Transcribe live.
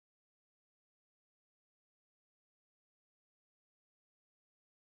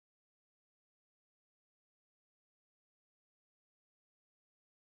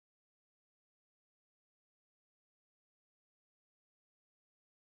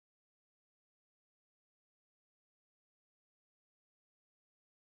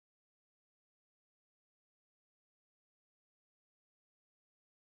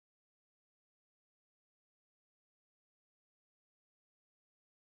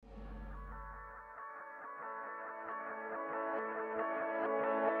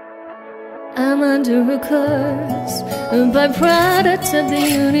I'm under a curse, a byproduct of the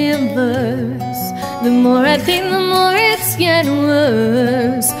universe. The more I think, the more it's getting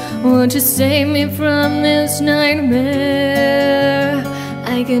worse. Won't you save me from this nightmare?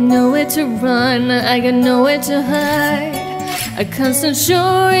 I got nowhere to run, I got nowhere to hide. A constant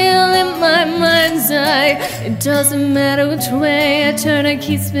showreel in my mind's eye. It doesn't matter which way I turn, I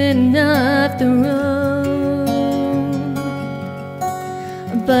keep spinning off the road.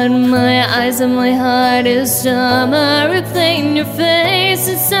 But my eyes and my heart is summer, replaying your face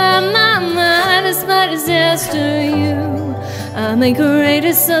inside my mind. It's my disaster, you I make a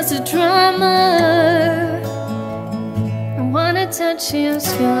greatest source of drama. I wanna touch your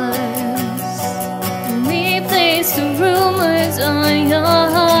scars, replace the rumors on your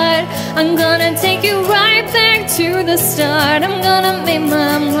heart. I'm gonna take you right back to the start. I'm gonna make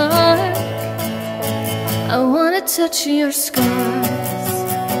my mark. I wanna touch your scars.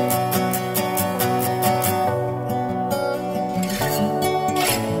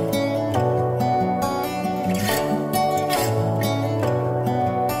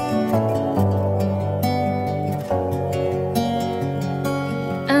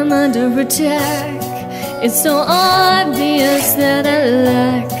 I'm under attack. It's so obvious that I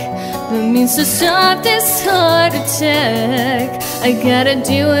lack the means to stop this heart attack. I gotta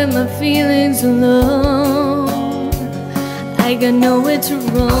deal with my feelings alone. I got nowhere to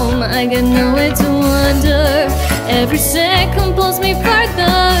roam, I got nowhere to wander. Every second pulls me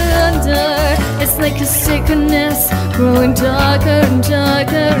further under. It's like a sickness, growing darker and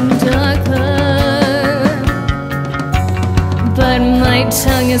darker and darker. But my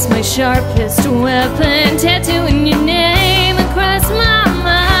tongue is my sharpest weapon, tattooing your name across my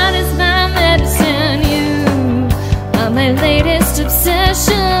mind is my medicine. You are my latest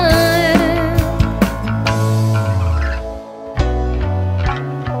obsession.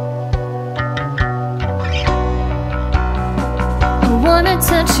 I wanna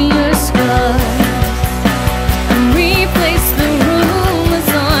touch your scars and replace the rumors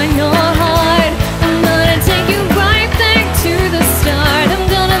on your heart. I'm gonna take you right back to the start. I'm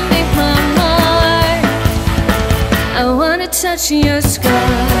gonna make my mark. I wanna touch your scars.